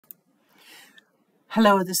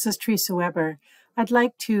Hello, this is Teresa Weber. I'd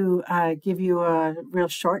like to give you a real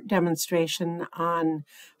short demonstration on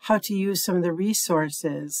how to use some of the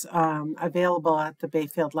resources available at the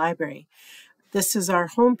Bayfield Library. This is our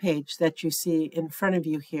homepage that you see in front of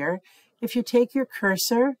you here. If you take your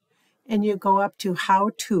cursor and you go up to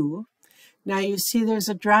How To, now you see there's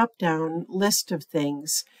a drop-down list of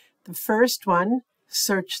things. The first one,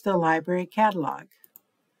 search the library catalog.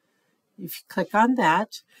 If you click on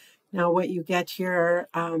that, now what you get here,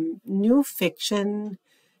 new fiction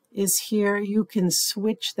is here. You can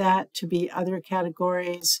switch that to be other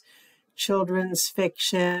categories, children's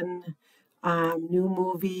fiction, new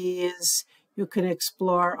movies. You can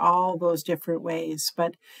explore all those different ways.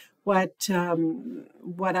 But what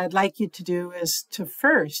I'd like you to do is to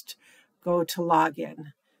first go to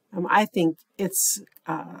login. I think it's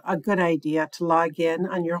a good idea to log in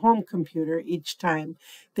on your home computer each time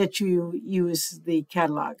that you use the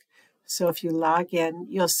catalog. So if you log in,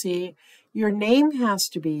 you'll see your name has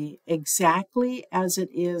to be exactly as it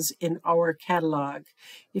is in our catalog.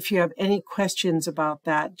 If you have any questions about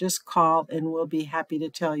that, just call and we'll be happy to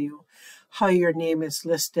tell you how your name is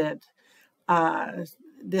listed.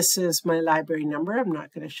 This is my library number. I'm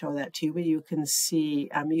not going to show that to you, but you can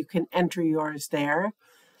see, you can enter yours there.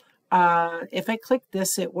 If I click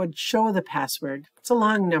this, it would show the password. It's a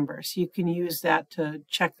long number, so you can use that to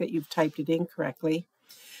check that you've typed it in correctly.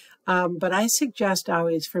 But I suggest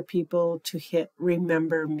always for people to hit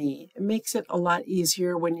Remember Me. It makes it a lot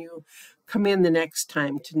easier when you come in the next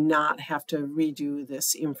time to not have to redo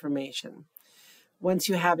this information. Once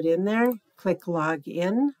you have it in there, click Log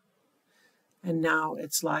In, and now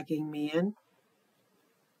it's logging me in.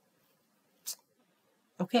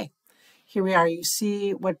 Okay, here we are. You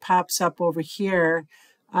see what pops up over here.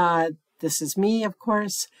 This is me, of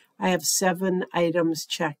course. I have 7 items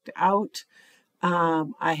checked out.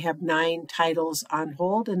 I have 9 titles on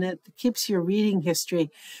hold, and it keeps your reading history.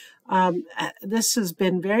 This has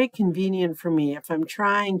been very convenient for me. If I'm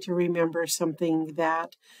trying to remember something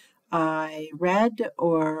that I read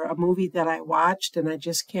or a movie that I watched and I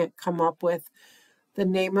just can't come up with the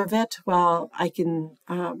name of it, well, I can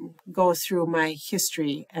go through my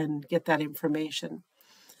history and get that information.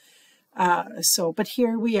 But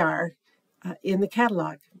here we are in the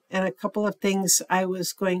catalog. And a couple of things I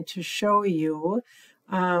was going to show you.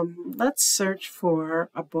 Let's search for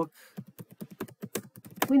a book,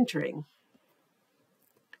 Wintering.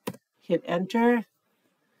 Hit enter.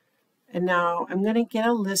 And now I'm going to get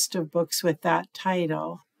a list of books with that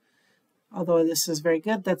title. Although this is very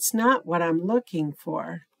good, that's not what I'm looking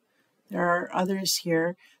for. There are others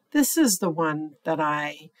here. This is the one that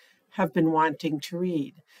I have been wanting to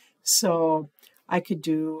read. So I could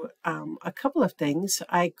do a couple of things.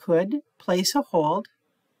 I could place a hold,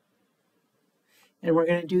 and we're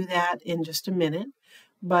going to do that in just a minute.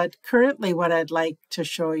 But currently what I'd like to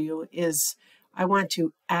show you is I want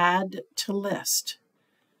to add to list.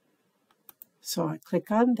 So I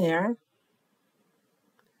click on there,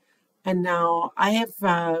 and now I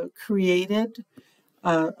have created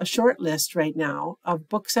a short list right now of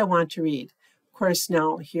books I want to read. Of course,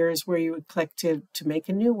 now here's where you would click to make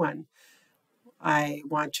a new one. I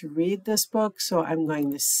want to read this book, so I'm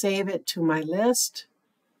going to save it to my list,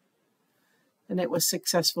 and it was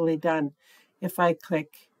successfully done. If I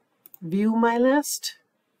click View My List,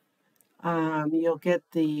 you'll get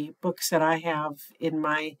the books that I have in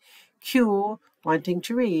my queue wanting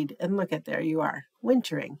to read, and look at there you are,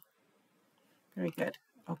 Wintering. Very good.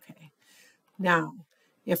 Okay. Now,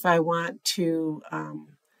 if I want to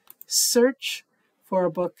search for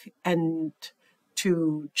a book and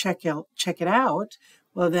to check it out,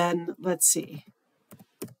 well then, let's see.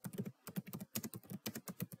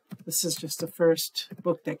 This is just the first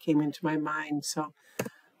book that came into my mind, so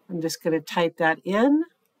I'm just going to type that in.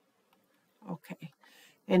 Okay,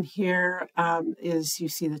 and here is, you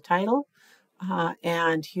see the title,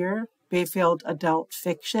 and here, Bayfield Adult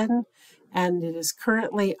Fiction, and it is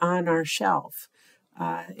currently on our shelf.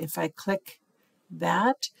 If I click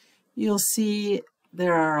that, you'll see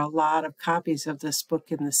there are a lot of copies of this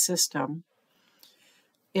book in the system.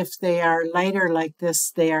 If they are lighter like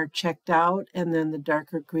this, they are checked out, and then the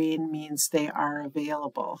darker green means they are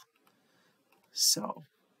available. So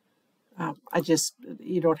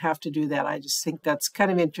you don't have to do that. I just think that's kind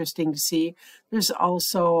of interesting to see. There's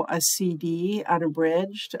also a CD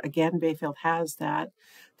unabridged. Again, Bayfield has that.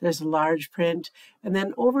 There's a large print. And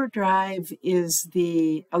then Overdrive is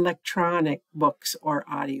the electronic books or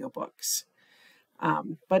audiobooks.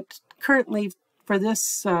 But currently, for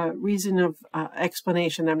this reason of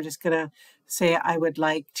explanation, I'm just going to say I would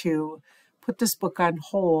like to put this book on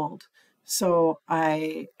hold So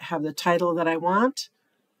I have the title that I want.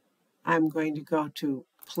 I'm going to go to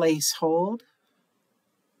Place Hold.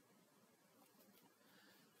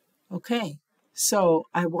 Okay, so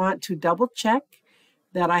I want to double check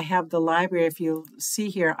that I have the library. If you see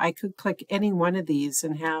here, I could click any one of these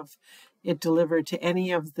and have it delivered to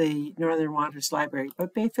any of the Northern Waters Library,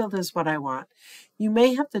 but Bayfield is what I want. You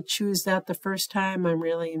may have to choose that the first time, I'm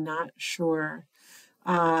really not sure.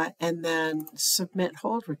 And then submit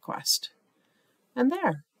hold request. And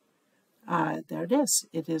there it is.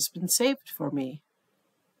 It has been saved for me.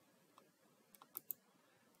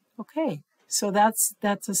 Okay. So that's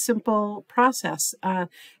a simple process, and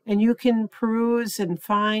you can peruse and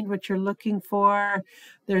find what you're looking for.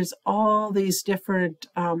 There's all these different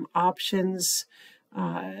options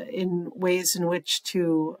in ways in which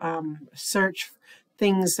to search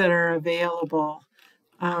things that are available.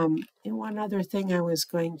 And one other thing I was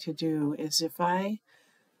going to do is if I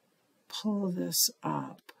pull this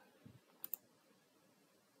up,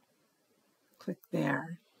 click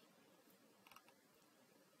there.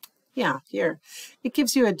 Yeah, here. It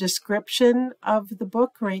gives you a description of the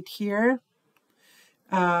book right here.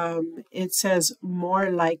 It says more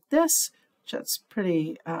like this, which is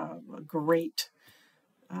pretty a great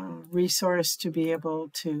resource to be able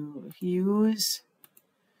to use.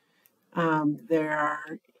 There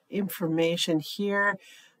are information here.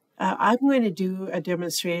 I'm going to do a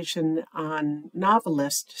demonstration on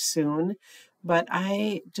Novelist soon, but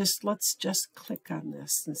let's just click on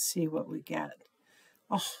this and see what we get.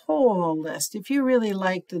 A whole list. If you really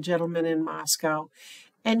like The Gentleman in Moscow,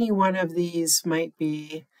 any one of these might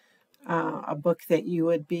be a book that you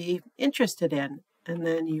would be interested in. And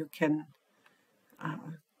then you can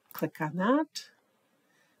click on that.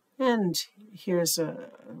 And here's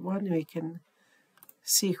one we can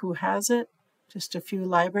see who has it. Just a few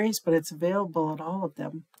libraries, but it's available at all of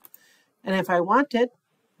them. And if I wanted,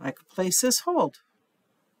 I could place this hold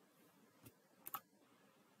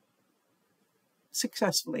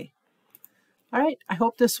successfully. All right, I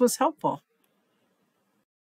hope this was helpful.